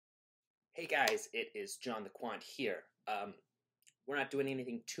Hey guys, it is John the Quant here. We're not doing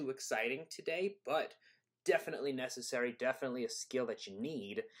anything too exciting today, but definitely necessary, definitely a skill that you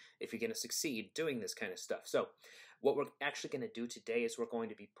need if you're going to succeed doing this kind of stuff. So what we're actually going to do today is we're going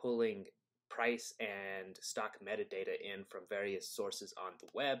to be pulling price and stock metadata in from various sources on the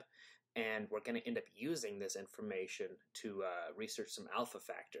web, and we're going to end up using this information to research some alpha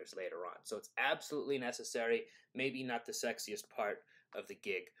factors later on. So it's absolutely necessary, maybe not the sexiest part of the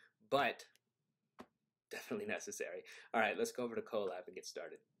gig, but definitely necessary. All right, let's go over to Colab and get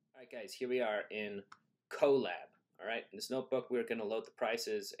started. All right, guys, here we are in Colab. All right, in this notebook, we're going to load the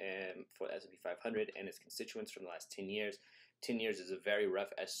prices for S&P 500 and its constituents from the last 10 years. 10 years is a very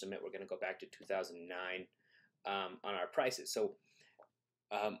rough estimate. We're going to go back to 2009 on our prices. So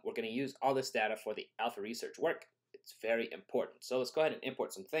we're going to use all this data for the alpha research work. It's very important. So let's go ahead and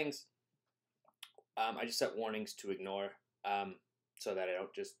import some things. I just set warnings to ignore so that I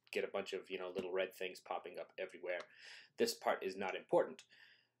don't just get a bunch of little red things popping up everywhere. This part is not important.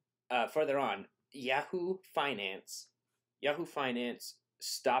 Further on, Yahoo Finance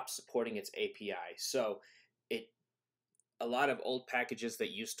stopped supporting its API. So a lot of old packages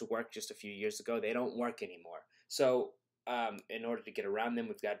that used to work just a few years ago, they don't work anymore. So in order to get around them,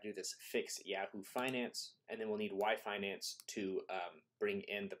 we've got to do this fix Yahoo Finance, and then we'll need Y Finance to bring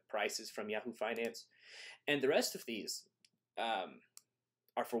in the prices from Yahoo Finance. And the rest of these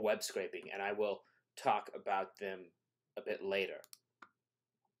are for web scraping, and I will talk about them a bit later.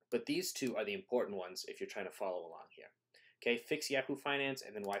 But these two are the important ones if you're trying to follow along here. Okay, fix Yahoo Finance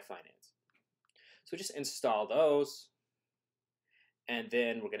and then Y Finance. So just install those, and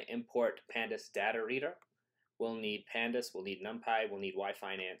then we're going to import Pandas data reader. We'll need Pandas, we'll need NumPy, we'll need Y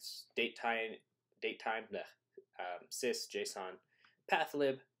Finance, datetime, sys, JSON,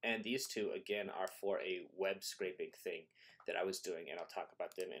 pathlib, and these two again are for a web scraping thing that I was doing, and I'll talk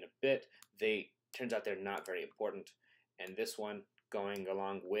about them in a bit. Turns out they're not very important, and this one going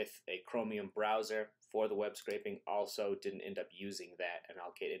along with a Chromium browser for the web scraping also didn't end up using that, and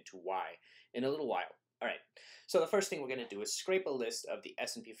I'll get into why in a little while. All right, so the first thing we're going to do is scrape a list of the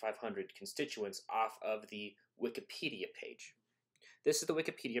S&P 500 constituents off of the Wikipedia page. This is the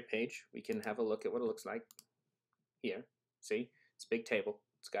Wikipedia page. We can have a look at what it looks like here. See, it's a big table.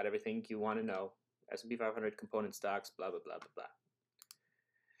 It's got everything you want to know. S&P 500 component stocks, blah, blah, blah, blah, blah.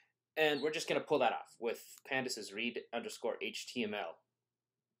 And we're just going to pull that off with Pandas's read_HTML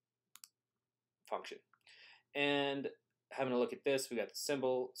function. And having a look at this, we got the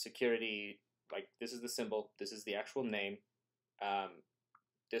symbol, security, like this is the symbol, this is the actual name.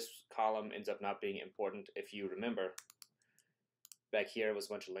 This column ends up not being important. If you remember, back here was a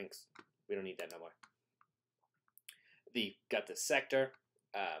bunch of links. We don't need that no more. Got the sector,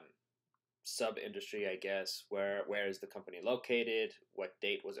 sub-industry, I guess. Where is the company located? What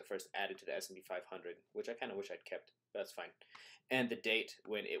date was it first added to the S&P 500? Which I kind of wish I'd kept, but that's fine. And the date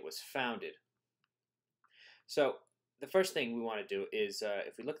when it was founded. So the first thing we want to do is,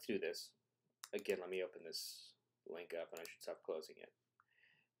 if we look through this, again, let me open this link up, and I should stop closing it.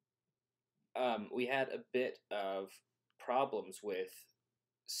 We had a bit of problems with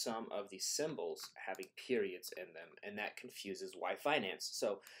some of the symbols having periods in them, and that confuses Y Finance.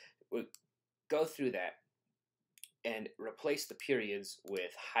 So we'll go through that and replace the periods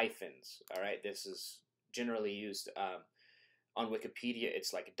with hyphens. All right, this is generally used on Wikipedia.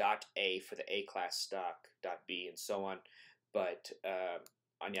 It's like .A for the A-class stock, .B, and so on. But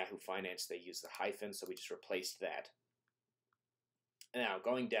on Yahoo Finance, they use the hyphen, so we just replaced that. Now,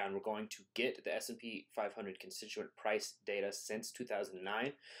 going down, we're going to get the S&P 500 constituent price data since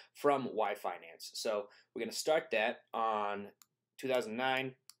 2009 from Y Finance. So we're going to start that on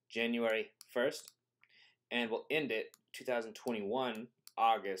 2009, January 1st, and we'll end it 2021,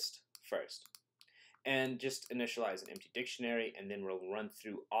 August 1st. And just initialize an empty dictionary, and then we'll run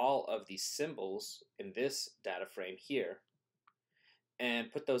through all of these symbols in this data frame here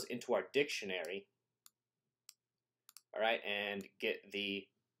and put those into our dictionary. All right, and get the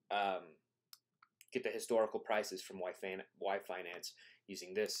historical prices from Y Finance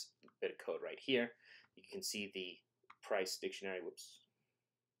using this bit of code right here. You can see the price dictionary. Whoops.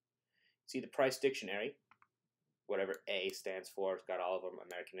 See the price dictionary, whatever A stands for. It's got all of them.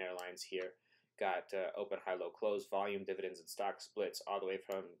 American Airlines here. Got open, high, low, close, volume, dividends, and stock splits all the way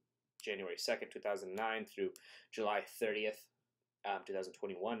from January 2nd, 2009 through July 30th,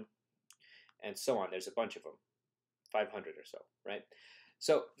 2021, and so on. There's a bunch of them. 500 or so, right?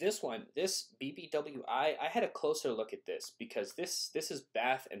 So this one, this BBWI, I had a closer look at this because this is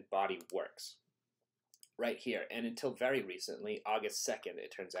Bath and Body Works right here. And until very recently, August 2nd,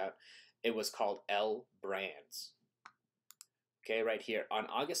 it turns out, it was called L Brands. Okay, right here. On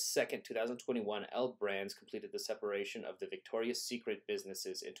August 2nd, 2021, L Brands completed the separation of the Victoria's Secret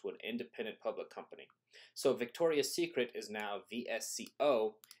businesses into an independent public company. So Victoria's Secret is now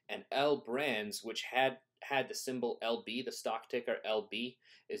VSCO, and L Brands, which had the symbol LB, the stock ticker LB,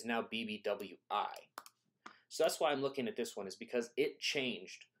 is now BBWI. So that's why I'm looking at this one, is because it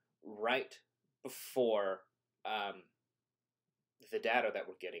changed right before the data that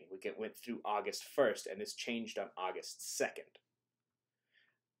we're getting. Went through August 1st, and this changed on August 2nd.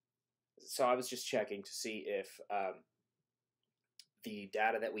 So I was just checking to see if the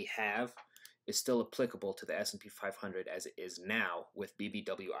data that we have is still applicable to the S&P 500 as it is now with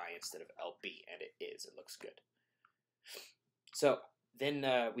BBWI instead of LB, and it is. It looks good. So then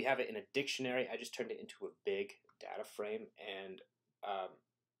we have it in a dictionary. I just turned it into a big data frame, and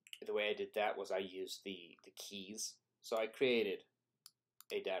the way I did that was I used the keys. So I created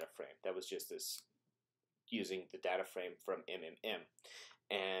a data frame that was just this, using the data frame from MMM,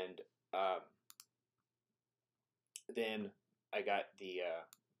 and then I got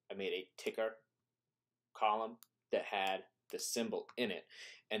I made a ticker column that had the symbol in it,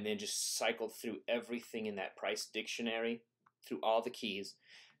 and then just cycled through everything in that price dictionary, through all the keys,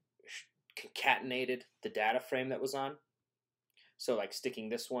 concatenated the data frame that was on. So like sticking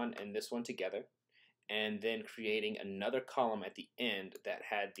this one and this one together, and then creating another column at the end that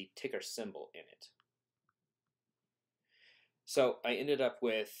had the ticker symbol in it. So I ended up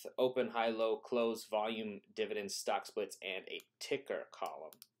with open, high, low, close, volume, dividends, stock splits, and a ticker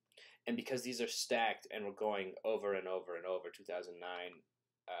column. And because these are stacked and we're going over and over and over, 2009,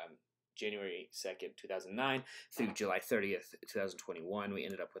 January 2nd, 2009 through July 30th, 2021, we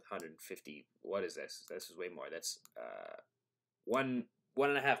ended up with 150. What is this? This is way more. That's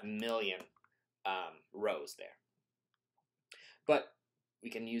 1.5 million rows there. But we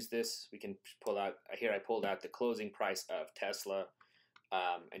can use this. We can pull out, here I pulled out the closing price of Tesla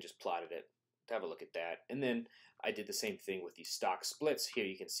and just plotted it to have a look at that. And then I did the same thing with the stock splits. Here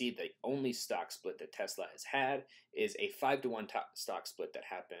you can see the only stock split that Tesla has had is a 5-to-1 stock split that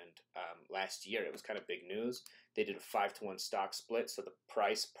happened last year. It was kind of big news. They did a 5-to-1 stock split, so the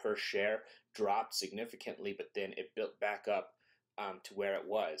price per share dropped significantly, but then it built back up to where it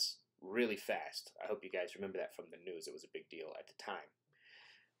was really fast. I hope you guys remember that from the news. It was a big deal at the time.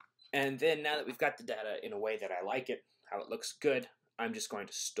 And then now that we've got the data in a way that I like it, how it looks good, I'm just going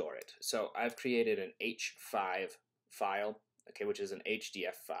to store it. So I've created an H5 file, okay, which is an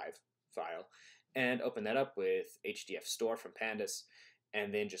HDF5 file, and open that up with HDF store from Pandas,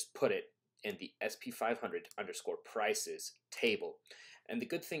 and then just put it in the SP500_prices table. And the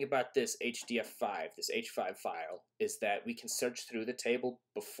good thing about this HDF5, this H5 file, is that we can search through the table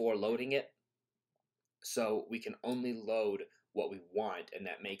before loading it. So we can only load what we want, and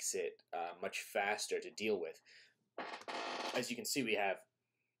that makes it much faster to deal with. As you can see, we have,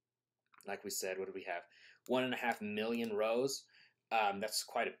 like we said, what do we have? 1.5 million rows. That's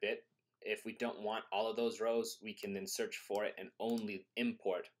quite a bit. If we don't want all of those rows, we can then search for it and only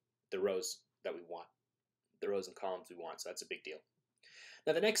import the rows that we want, the rows and columns we want. So that's a big deal.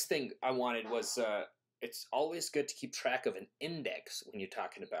 Now the next thing I wanted was, it's always good to keep track of an index when you're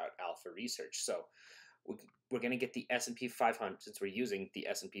talking about alpha research. So we're going to get the S&P 500, since we're using the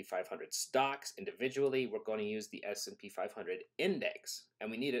S&P 500 stocks individually, we're going to use the S&P 500 index, and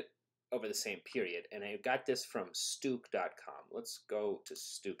we need it over the same period. And I got this from Stook.com. Let's go to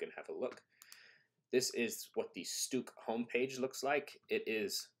Stook and have a look. This is what the Stook homepage looks like. It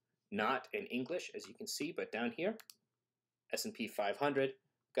is not in English, as you can see, but down here, S&P 500,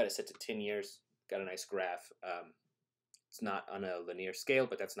 got it set to 10 years, got a nice graph. It's not on a linear scale,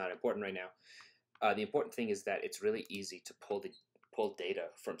 but that's not important right now. The important thing is that it's really easy to pull data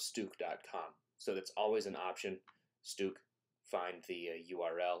from Stook.com. So that's always an option. Stook, find the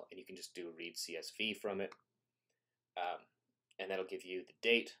URL, and you can just do read CSV from it. And that'll give you the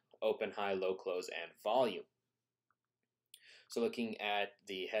date, open, high, low, close, and volume. So looking at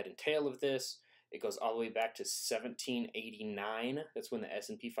the head and tail of this, it goes all the way back to 1789. That's when the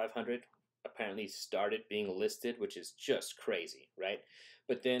S&P 500 apparently started being listed, which is just crazy, right?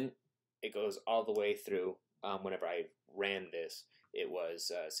 But then it goes all the way through, whenever I ran this, it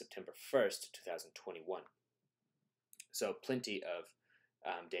was September 1st, 2021. So plenty of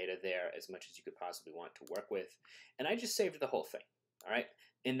data there, as much as you could possibly want to work with. And I just saved the whole thing, all right?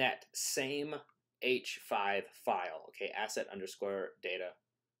 In that same H5 file, okay,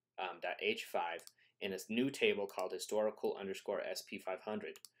 asset_data.h5, in a new table called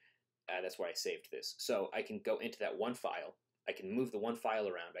historical_SP500. That's where I saved this. So I can go into that one file. I can move the one file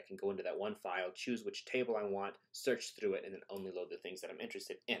around. I can go into that one file, choose which table I want, search through it, and then only load the things that I'm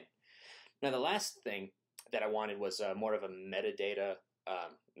interested in. Now, the last thing that I wanted was more of a metadata,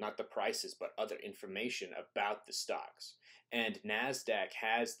 not the prices, but other information about the stocks. And Nasdaq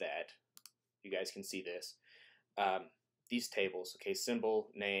has that. You guys can see this. These tables, okay, symbol,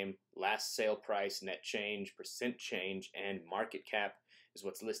 name, last sale price, net change, percent change, and market cap is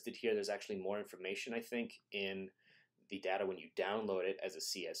what's listed here. There's actually more information, I think, in the data when you download it as a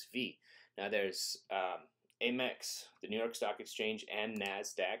CSV. Now there's Amex, the New York Stock Exchange, and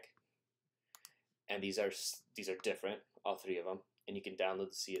Nasdaq, and these are different, all three of them, and you can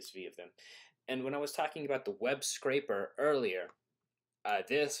download the CSV of them. And when I was talking about the web scraper earlier,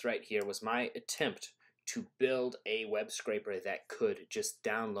 this right here was my attempt to build a web scraper that could just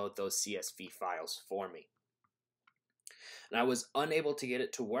download those CSV files for me. And I was unable to get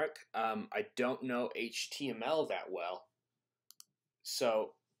it to work. I don't know HTML that well.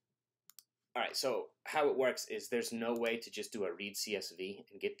 So, all right, so how it works is there's no way to just do a read CSV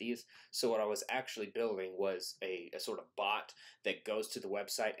and get these. So what I was actually building was a sort of bot that goes to the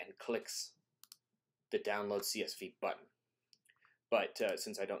website and clicks the download CSV button. But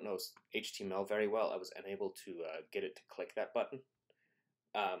since I don't know HTML very well, I was unable to get it to click that button.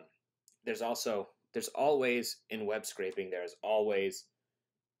 There's always, in web scraping, there's always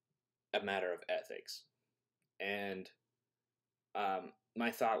a matter of ethics. And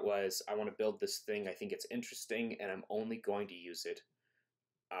my thought was, I want to build this thing, I think it's interesting, and I'm only going to use it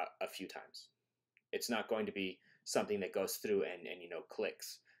a few times. It's not going to be something that goes through and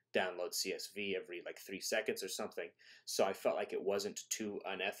clicks download CSV every like 3 seconds or something. So I felt like it wasn't too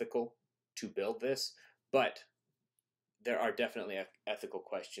unethical to build this, but there are definitely ethical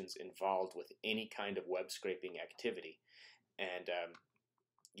questions involved with any kind of web scraping activity, and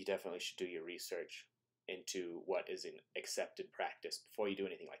you definitely should do your research into what is an accepted practice before you do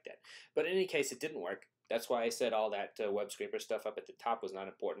anything like that. But in any case, it didn't work. That's why I said all that web scraper stuff up at the top was not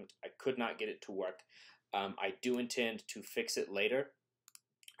important. I could not get it to work. I do intend to fix it later,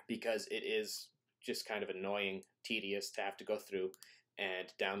 because it is just kind of annoying, tedious to have to go through and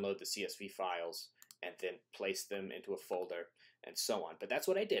download the CSV files and then place them into a folder and so on. But that's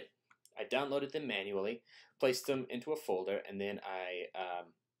what I did. I downloaded them manually, placed them into a folder, and then I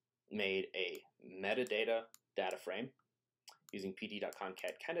made a metadata data frame using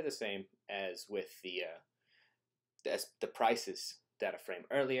pd.concat, kind of the same as with the prices data frame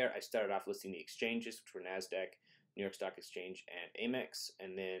earlier. I started off listing the exchanges, which were Nasdaq, New York Stock Exchange, and Amex,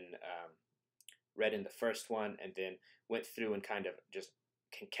 and then read in the first one, and then went through and kind of just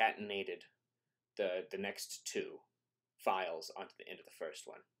concatenated the next two files onto the end of the first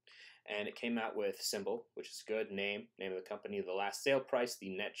one. And it came out with symbol, which is good, name of the company, the last sale price, the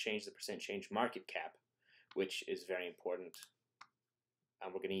net change, the percent change, market cap, which is very important.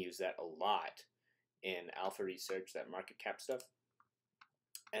 We're going to use that a lot in alpha research, that market cap stuff.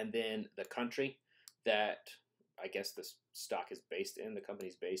 And then the country that I guess the stock is based in, the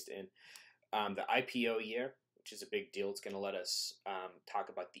company's based in, the IPO year, which is a big deal. It's going to let us talk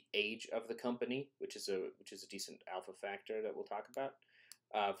about the age of the company, which is a decent alpha factor that we'll talk about.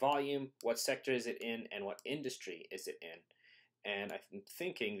 Volume, what sector is it in, and what industry is it in. And I'm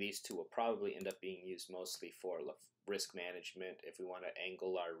thinking these two will probably end up being used mostly for risk management if we want to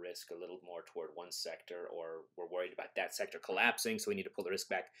angle our risk a little more toward one sector, or we're worried about that sector collapsing, so we need to pull the risk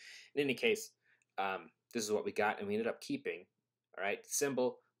back. In any case, this is what we got, and we ended up keeping, all right,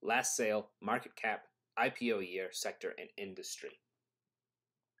 symbol, last sale, market cap, IPO year, sector, and industry.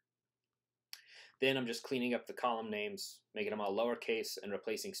 Then I'm just cleaning up the column names, making them all lowercase, and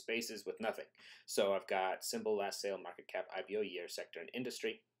replacing spaces with nothing. So I've got symbol, last sale, market cap, IPO year, sector, and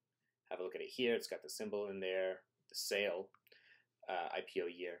industry. Have a look at it here. It's got the symbol in there, the sale, IPO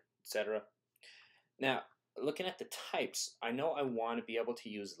year, etc. Now, looking at the types, I know I want to be able to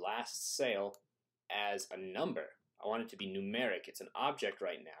use last sale as a number. I want it to be numeric. It's an object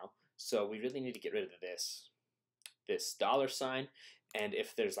right now, so we really need to get rid of this dollar sign. And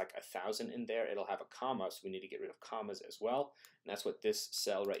if there's like 1,000 in there, it'll have a comma, so we need to get rid of commas as well. And that's what this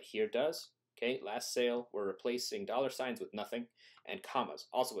cell right here does. Okay, last sale, we're replacing dollar signs with nothing, and commas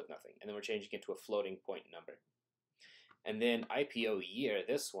also with nothing. And then we're changing it to a floating point number. And then IPO year,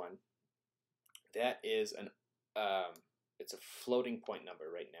 this one, that is it's a floating point number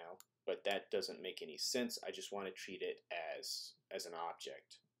right now, but that doesn't make any sense. I just want to treat it as an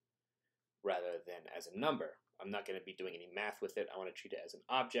object rather than as a number. I'm not going to be doing any math with it. I want to treat it as an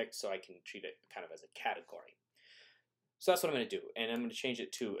object, so I can treat it kind of as a category. So that's what I'm going to do, and I'm going to change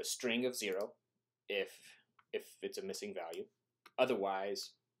it to a string of 0 if it's a missing value.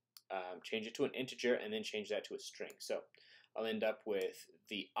 Otherwise, change it to an integer and then change that to a string. So I'll end up with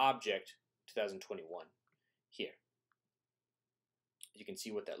the object 2021 here. You can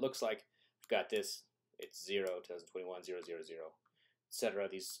see what that looks like. I've got this. It's 0, 2021, 000, etc.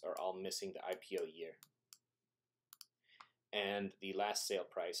 These are all missing the IPO year. And the last sale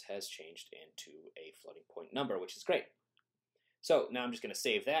price has changed into a floating point number, which is great. So now I'm just going to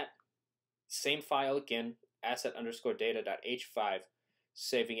save that. Same file again, asset_data.h5,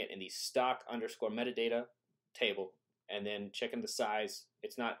 saving it in the stock underscore metadata table, and then checking the size.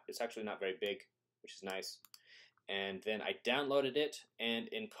 It's actually not very big, which is nice. And then I downloaded it, and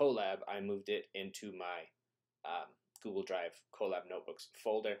in Colab, I moved it into my Google Drive Colab Notebooks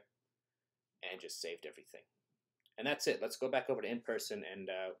folder and just saved everything. And that's it. Let's go back over to in-person, and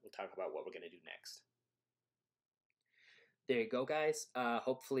we'll talk about what we're going to do next. There you go, guys.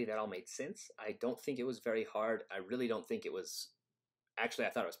 Hopefully that all made sense. I don't think it was very hard. I really don't think it was... Actually, I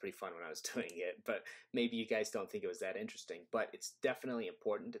thought it was pretty fun when I was doing it, but maybe you guys don't think it was that interesting. But it's definitely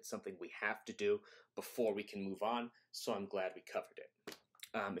important. It's something we have to do before we can move on, so I'm glad we covered it.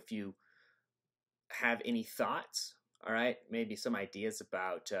 If you have any thoughts, all right, maybe some ideas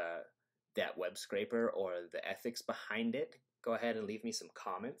about that web scraper or the ethics behind it, go ahead and leave me some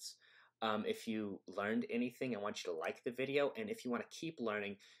comments. If you learned anything, I want you to like the video, and if you want to keep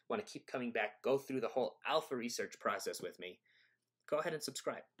learning, want to keep coming back, go through the whole alpha research process with me, go ahead and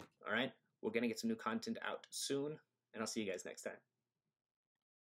subscribe, all right? We're going to get some new content out soon, and I'll see you guys next time.